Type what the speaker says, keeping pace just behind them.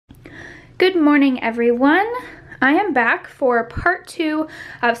Good morning, everyone. I am back for part 2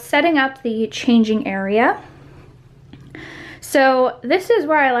 of setting up the changing area. So this is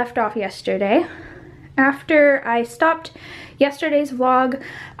where I left off yesterday. After I stopped yesterday's vlog,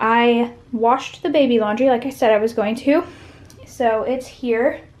 I washed the baby laundry like I said I was going to. So it's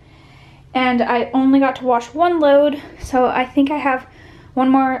here. And I only got to wash one load, so I think I have one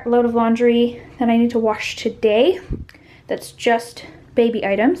more load of laundry that I need to wash today. That's just baby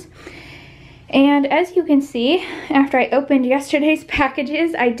items. And as you can see, after I opened yesterday's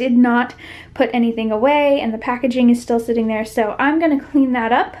packages, I did not put anything away and the packaging is still sitting there. So I'm gonna clean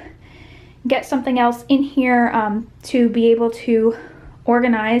that up, get something else in here to be able to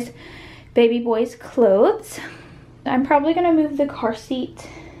organize baby boy's clothes. I'm probably gonna move the car seat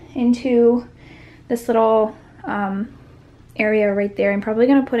into this little area right there. I'm probably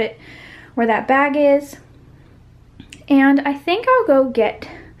gonna put it where that bag is. And I think I'll go get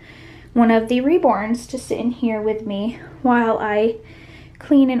one of the Reborns to sit in here with me while I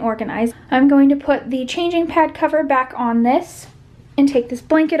clean and organize. I'm going to put the changing pad cover back on this and take this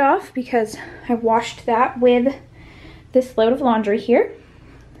blanket off because I washed that with this load of laundry here.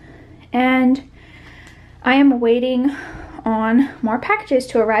 And I am waiting on more packages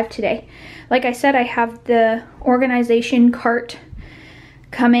to arrive today. Like I said, I have the organization cart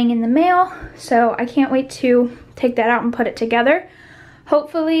coming in the mail, so I can't wait to take that out and put it together.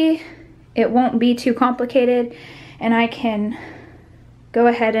 Hopefully it won't be too complicated and I can go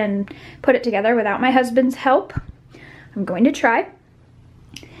ahead and put it together without my husband's help. I'm going to try.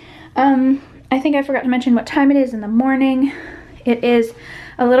 I think I forgot to mention what time it is in the morning. It is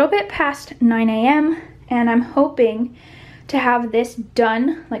a little bit past 9 a.m. and I'm hoping to have this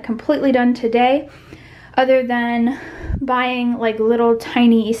done, like completely done today, other than buying like little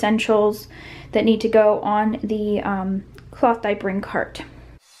tiny essentials that need to go on the cloth diapering cart.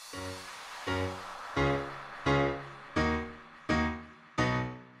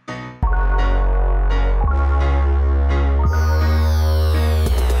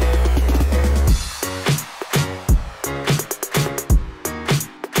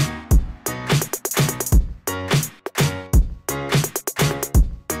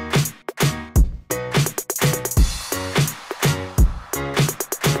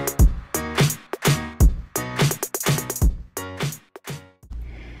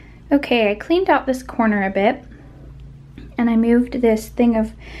 Okay, I cleaned out this corner a bit and I moved this thing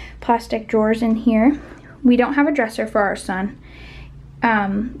of plastic drawers in here. We don't have a dresser for our son.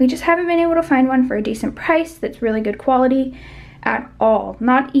 We just haven't been able to find one for a decent price that's really good quality at all.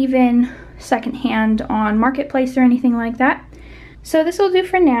 Not even secondhand on Marketplace or anything like that. So this will do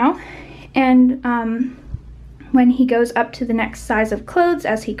for now. And when he goes up to the next size of clothes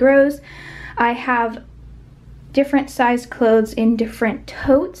as he grows, I have different size clothes in different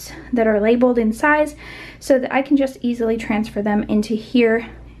totes that are labeled in size so that I can just easily transfer them into here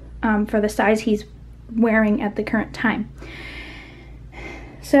for the size he's wearing at the current time.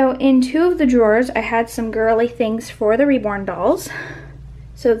 So in two of the drawers I had some girly things for the Reborn dolls.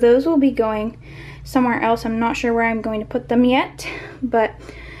 So those will be going somewhere else. I'm not sure where I'm going to put them yet, but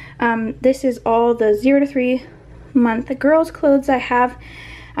this is all the 0 to 3 month girls clothes I have.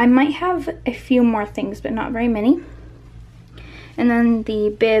 I might have a few more things, but not very many. And then the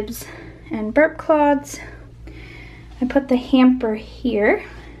bibs and burp cloths. I put the hamper here.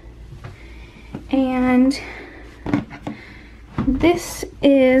 And this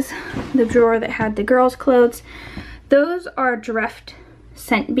is the drawer that had the girls' clothes. Those are Dreft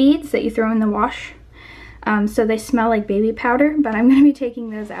scent beads that you throw in the wash. So they smell like baby powder, but I'm going to be taking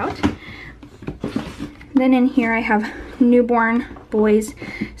those out. Then in here I have newborn boys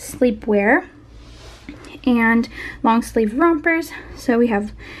sleepwear and long sleeve rompers. So we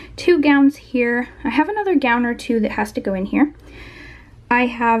have 2 gowns here. I have another gown or 2 that has to go in here. I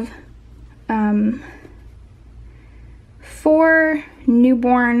have 4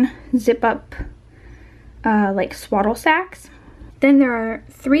 newborn zip up like swaddle sacks. Then there are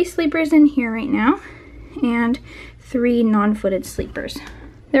 3 sleepers in here right now and 3 non-footed sleepers.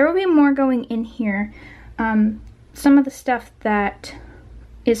 There will be more going in here. Some of the stuff that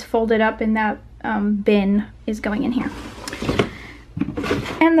is folded up in that bin is going in here.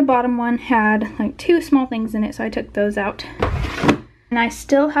 And the bottom one had like 2 small things in it, so I took those out. And I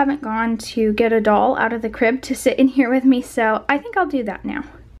still haven't gone to get a doll out of the crib to sit in here with me, so I think I'll do that now.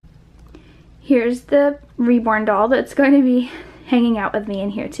 Here's the Reborn doll that's going to be hanging out with me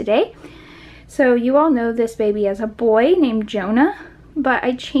in here today. So you all know this baby as a boy named Jonah, but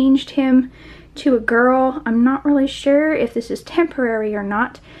I changed him to a girl. I'm not really sure if this is temporary or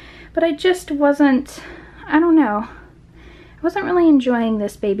not, but I just wasn't, I don't know. I wasn't really enjoying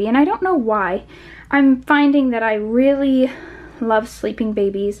this baby, and I don't know why. I'm finding that I really love sleeping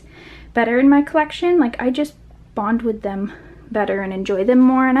babies better in my collection. Like, I just bond with them better and enjoy them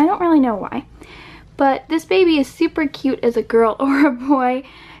more, and I don't really know why. But this baby is super cute as a girl or a boy.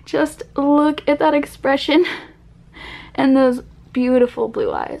 Just look at that expression. And those beautiful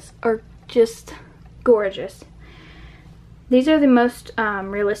blue eyes are just gorgeous. These are the most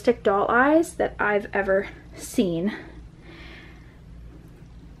realistic doll eyes that I've ever seen.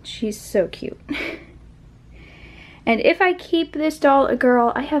 She's so cute. And if I keep this doll a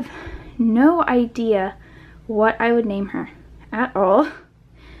girl, I have no idea what I would name her at all.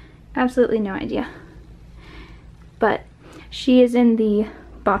 Absolutely no idea. But she is in the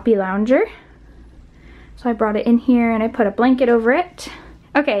Boppy Lounger. So I brought it in here and I put a blanket over it.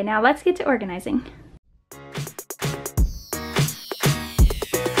 Okay, now let's get to organizing.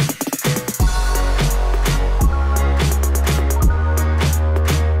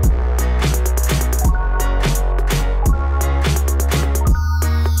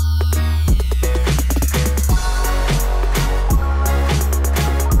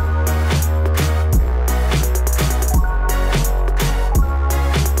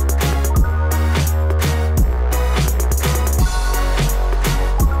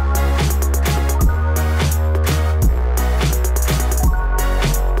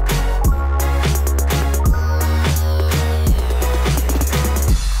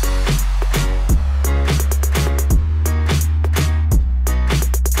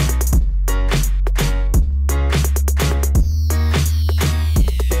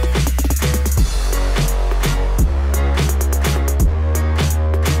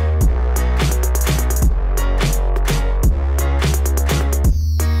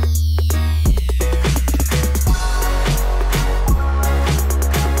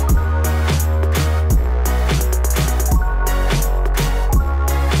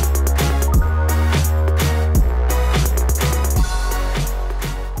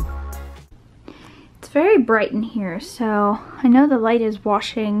 Very bright in here, so I know the light is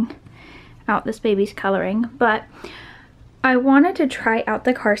washing out this baby's coloring, but I wanted to try out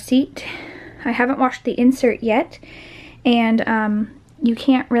the car seat. I haven't washed the insert yet, and you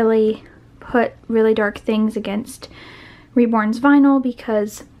can't really put really dark things against Reborn's vinyl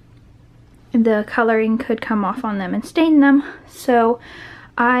because the coloring could come off on them and stain them. So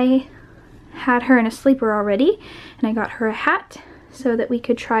I had her in a sleeper already, and I got her a hat so that we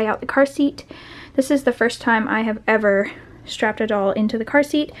could try out the car seat. This is the first time I have ever strapped a doll into the car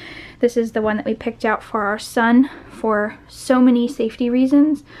seat. This is the one that we picked out for our son for so many safety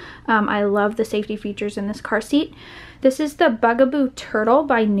reasons. I love the safety features in this car seat. This is the Bugaboo Turtle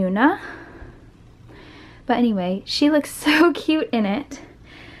by Nuna. But anyway, she looks so cute in it.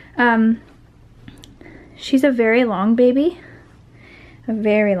 She's a very long baby. A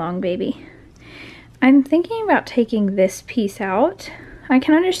very long baby. I'm thinking about taking this piece out. I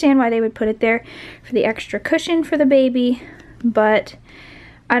can understand why they would put it there for the extra cushion for the baby, but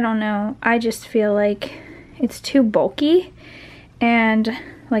I don't know. I just feel like it's too bulky and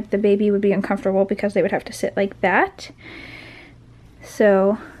like the baby would be uncomfortable because they would have to sit like that.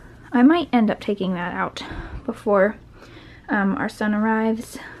 So I might end up taking that out before our son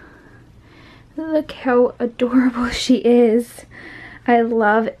arrives. Look how adorable she is. I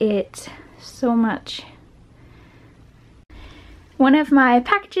love it so much. One of my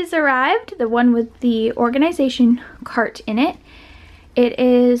packages arrived, the one with the organization cart in it. It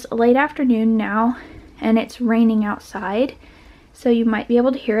is late afternoon now and it's raining outside, so you might be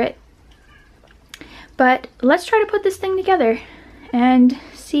able to hear it. But let's try to put this thing together and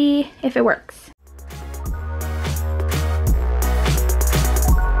see if it works.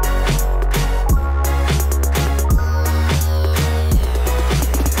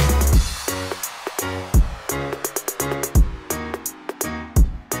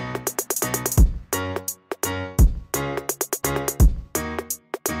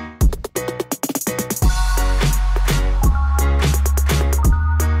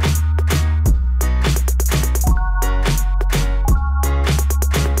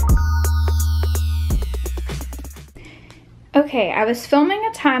 Okay, I was filming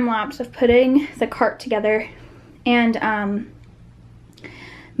a time lapse of putting the cart together and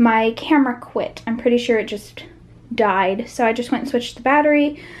my camera quit. I'm pretty sure it just died, so I just went and switched the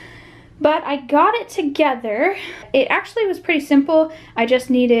battery. But I got it together. It actually was pretty simple. I just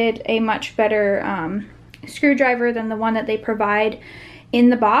needed a much better screwdriver than the one that they provide in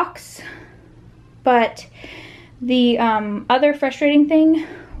the box. But the other frustrating thing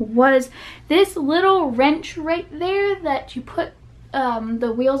was this little wrench right there that you put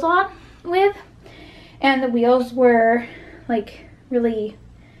the wheels on with, and the wheels were like really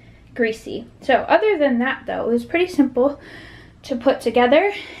greasy. So other than that though, it was pretty simple to put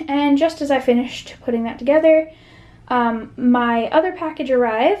together. And just as I finished putting that together, my other package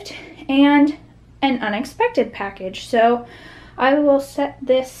arrived, and an unexpected package. So I will set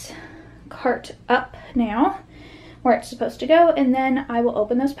this cart up now where it's supposed to go, and then I will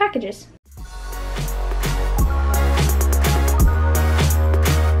open those packages.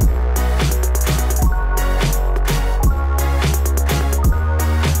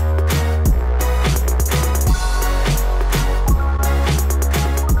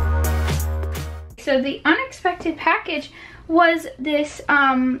 So the unexpected package was this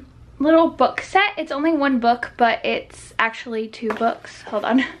little book set. It's only one book, but it's actually 2 books. Hold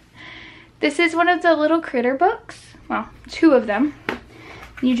on. This is one of the little critter books. Well, 2 of them.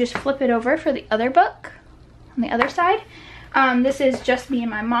 You just flip it over for the other book on the other side. This is Just Me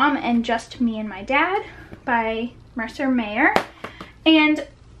and My Mom and Just Me and My Dad by Mercer Mayer. And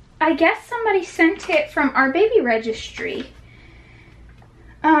I guess somebody sent it from our baby registry.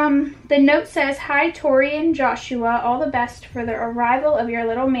 The note says, "Hi Tori and Joshua, all the best for the arrival of your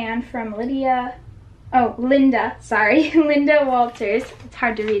little man from Linda Walters." It's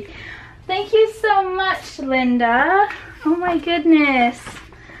hard to read. Thank you so much, Linda. Oh my goodness.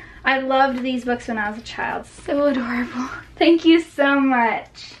 I loved these books when I was a child. So adorable. Thank you so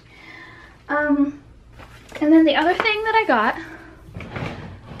much. And then the other thing that I got,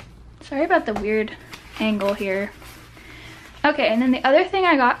 sorry about the weird angle here. Okay, and then the other thing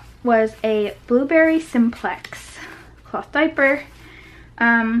I got was a Blueberry Simplex cloth diaper.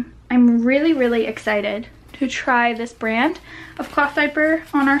 I'm really, really excited to try this brand of cloth diaper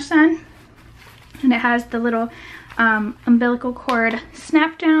on our son. And it has the little umbilical cord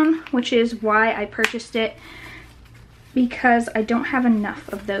snap down, which is why I purchased it, because I don't have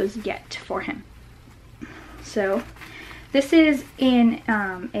enough of those yet for him. So this is in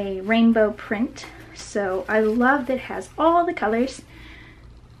a rainbow print. So I love that it has all the colors.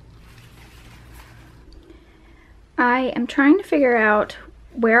 I am trying to figure out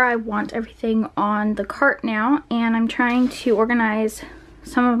where I want everything on the cart now, and I'm trying to organize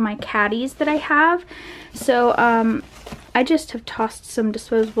some of my caddies that I have. So I just have tossed some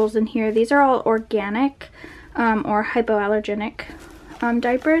disposables in here. These are all organic or hypoallergenic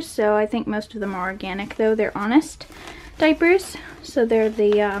diapers. So I think most of them are organic, though they're Honest diapers. So they're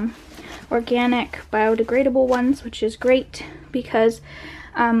the organic biodegradable ones, which is great because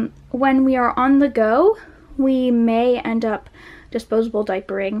when we are on the go, we may end up disposable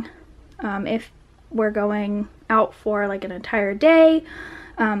diapering if we're going out for like an entire day.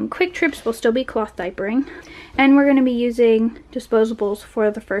 Quick trips will still be cloth diapering, and we're going to be using disposables for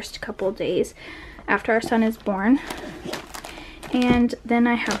the first couple days after our son is born. And then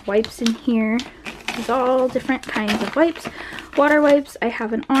I have wipes in here. There's all different kinds of wipes. Water wipes. I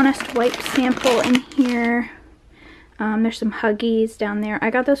have an Honest wipe sample in here. There's some Huggies down there. I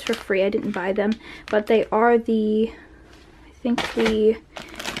got those for free. I didn't buy them, but they are the, I think the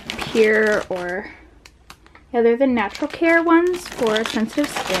Pure, or yeah, they're the Natural Care ones for sensitive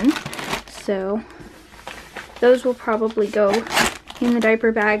skin. So those will probably go in the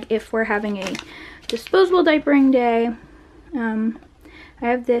diaper bag if we're having a disposable diapering day. I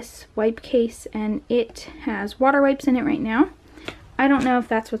have this wipe case, and it has water wipes in it right now. I don't know if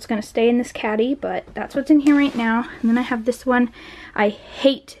that's what's going to stay in this caddy, but that's what's in here right now. And then I have this one. I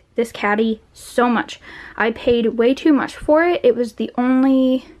hate this caddy so much. I paid way too much for it. It was the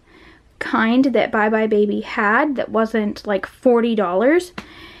only kind that Bye Bye Baby had that wasn't like $40.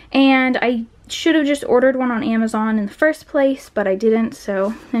 And I should have just ordered one on Amazon in the first place, but I didn't.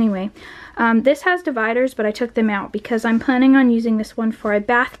 So anyway, this has dividers, but I took them out because I'm planning on using this one for a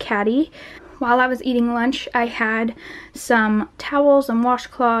bath caddy. While I was eating lunch, I had some towels and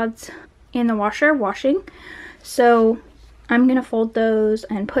washcloths in the washer washing. So I'm gonna fold those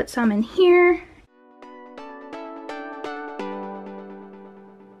and put some in here.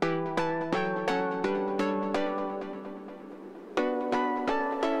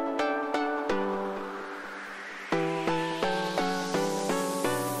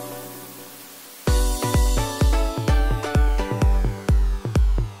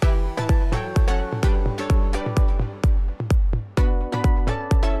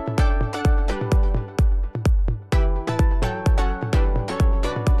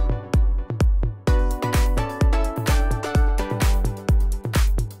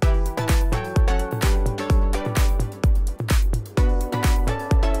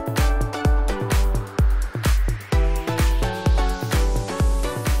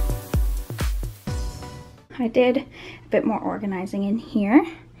 I did a bit more organizing in here.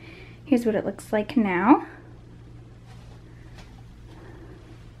 Here's what it looks like now.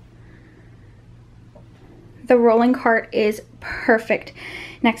 the rolling cart is perfect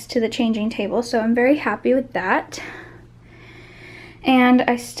next to the changing table, so I'm very happy with that. And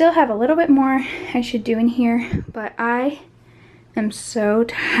I still have a little bit more I should do in here, but I am so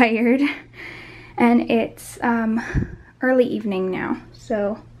tired, and it's early evening now,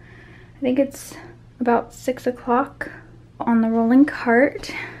 so I think it's about 6 o'clock. On the rolling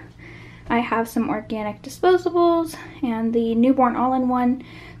cart, I have some organic disposables and the Newborn all-in-one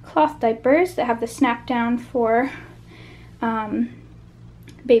cloth diapers that have the snap down for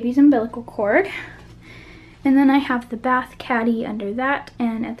baby's umbilical cord. And then I have the bath caddy under that,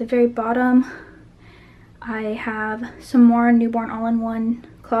 and at the very bottom I have some more Newborn all-in-one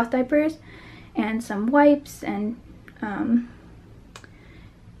cloth diapers and some wipes, and I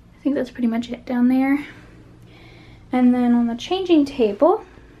think that's pretty much it down there. And then on the changing table,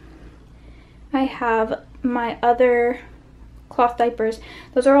 I have my other cloth diapers.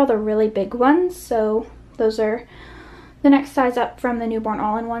 Those are all the really big ones, so those are the next size up from the Newborn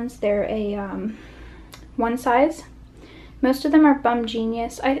all-in-ones. They're a one size. Most of them are Bum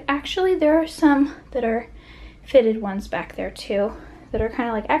Genius. Actually, there are some that are fitted ones back there too that are kind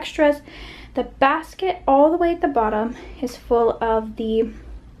of like extras. The basket all the way at the bottom is full of the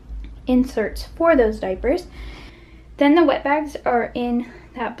inserts for those diapers. Then the wet bags are in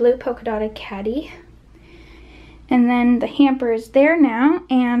that blue polka dotted caddy. And then the hamper is there now,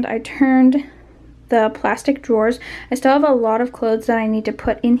 and I turned the plastic drawers. I still have a lot of clothes that I need to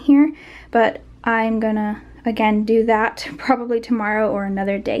put in here, but I'm gonna again do that probably tomorrow or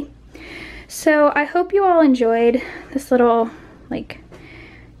another day. So I hope you all enjoyed this little like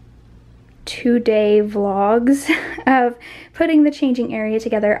 2-day vlogs of putting the changing area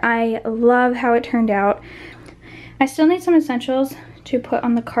together. I love how it turned out. I still need some essentials to put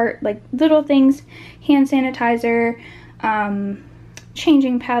on the cart, like little things, hand sanitizer,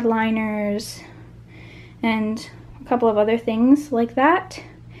 changing pad liners, and a couple of other things like that.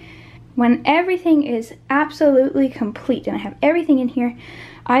 When everything is absolutely complete and I have everything in here,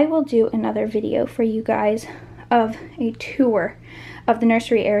 I will do another video for you guys of a tour of the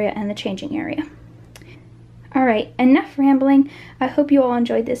nursery area and the changing area. All right, enough rambling. I hope you all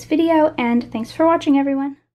enjoyed this video, and thanks for watching, everyone.